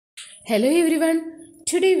Hello everyone.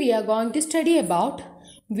 Today we are going to study about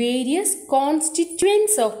various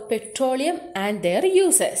constituents of petroleum and their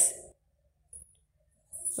uses.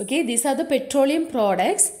 Okay, these are the petroleum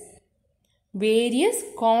products. Various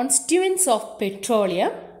constituents of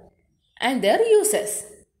petroleum and their uses.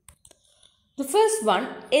 The first one,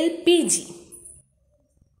 LPG.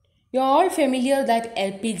 You are all familiar that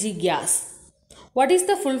LPG gas. What is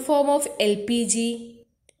the full form of LPG?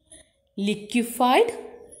 Liquefied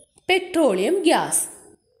petroleum gas.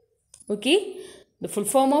 Okay, the full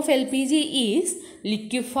form of LPG is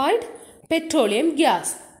liquefied petroleum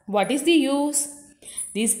gas. What is the use?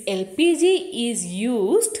 This LPG is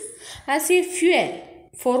used as a fuel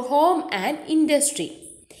for home and industry.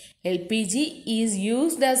 LPG is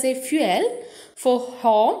used as a fuel for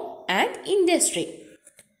home and industry.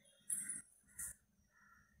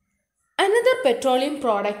 Another petroleum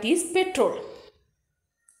product is petrol.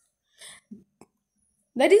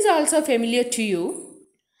 That is also familiar to you.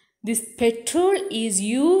 This petrol is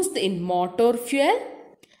used in motor fuel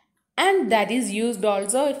and that is used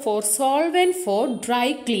also for solvent for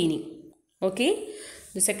dry cleaning. Okay.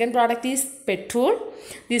 The second product is petrol.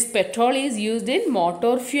 This petrol is used in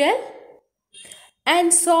motor fuel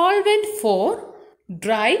and solvent for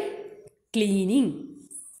dry cleaning.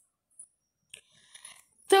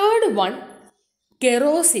 Third one,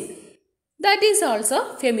 kerosene. That is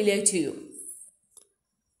also familiar to you.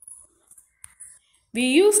 We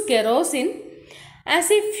use kerosene as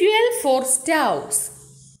a fuel for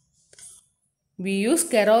stoves. We use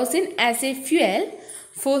kerosene as a fuel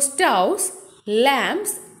for stoves,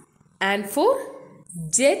 lamps and for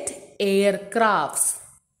jet aircrafts.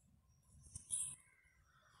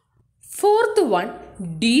 Fourth one,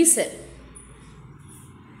 diesel.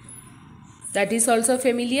 That is also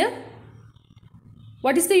familiar.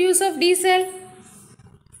 What is the use of diesel?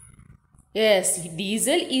 Yes,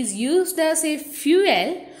 diesel is used as a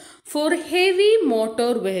fuel for heavy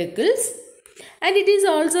motor vehicles and it is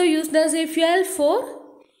also used as a fuel for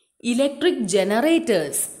electric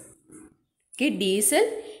generators. Okay, diesel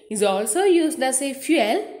is also used as a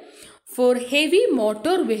fuel for heavy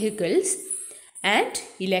motor vehicles and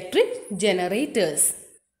electric generators.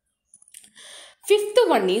 Fifth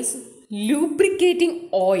one is lubricating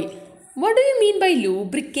oil. What do you mean by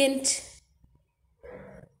lubricant?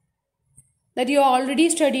 That you already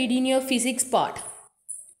studied in your physics part.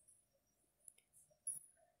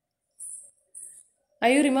 Are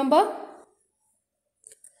you remember?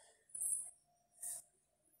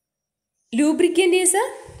 Lubricant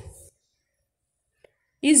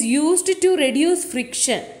is used to reduce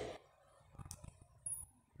friction.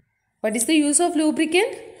 What is the use of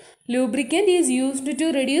lubricant? Lubricant is used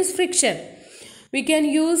to reduce friction. We can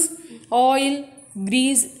use oil,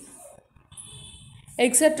 grease,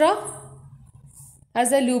 etc.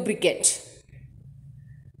 as a lubricant.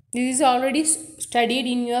 This is already studied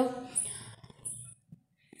in your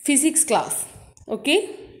physics class. Okay.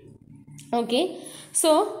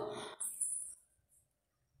 So,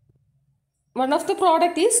 one of the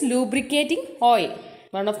product is lubricating oil.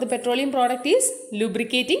 One of the petroleum product is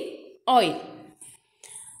lubricating oil.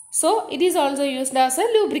 So, it is also used as a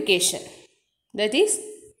lubrication. That is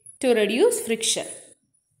to reduce friction.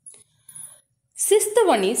 Sixth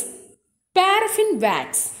one is paraffin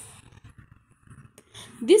wax.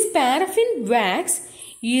 This paraffin wax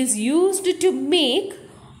is used to make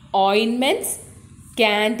ointments,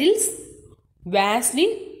 candles,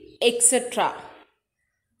 Vaseline, etc.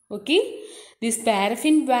 Okay. This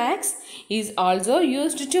paraffin wax is also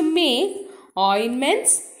used to make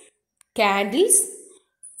ointments, candles,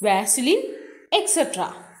 Vaseline,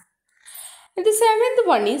 etc. And the seventh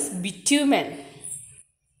one is bitumen.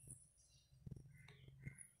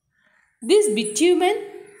 This bitumen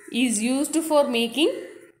is used for making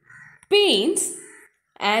paints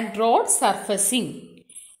and road surfacing.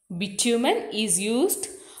 Bitumen is used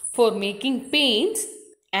for making paints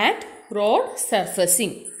and road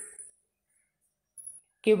surfacing.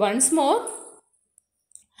 Okay, once more.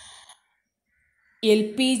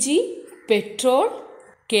 LPG, petrol,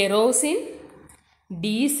 kerosene,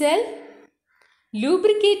 diesel,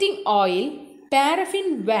 lubricating oil,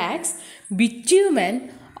 paraffin wax,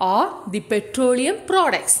 bitumen are the petroleum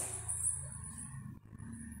products.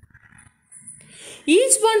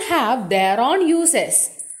 Each one have their own uses.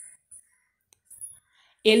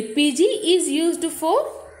 LPG is used as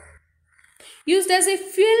a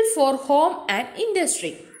fuel for home and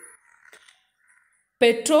industry.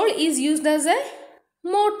 Petrol is used as a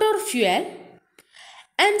motor fuel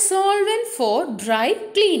and solvent for dry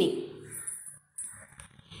cleaning.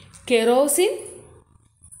 Kerosene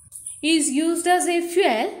is used as a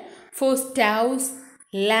fuel for stoves,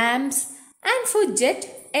 lamps, and for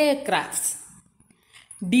jet aircrafts.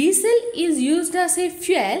 Diesel is used as a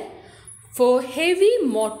fuel for heavy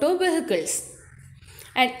motor vehicles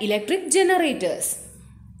and electric generators.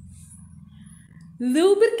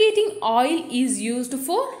 Lubricating oil is used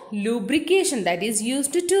for lubrication, that is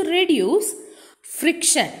used to reduce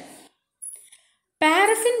friction.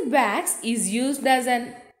 Paraffin wax is used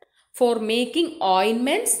for making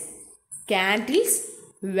ointments, candles,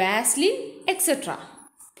 Vaseline, etc.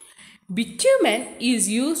 Bitumen is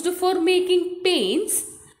used for making paints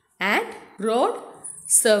and road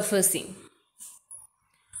surfacing.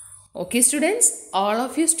 Okay students, all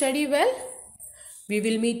of you study well. We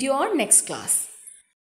will meet you on next class.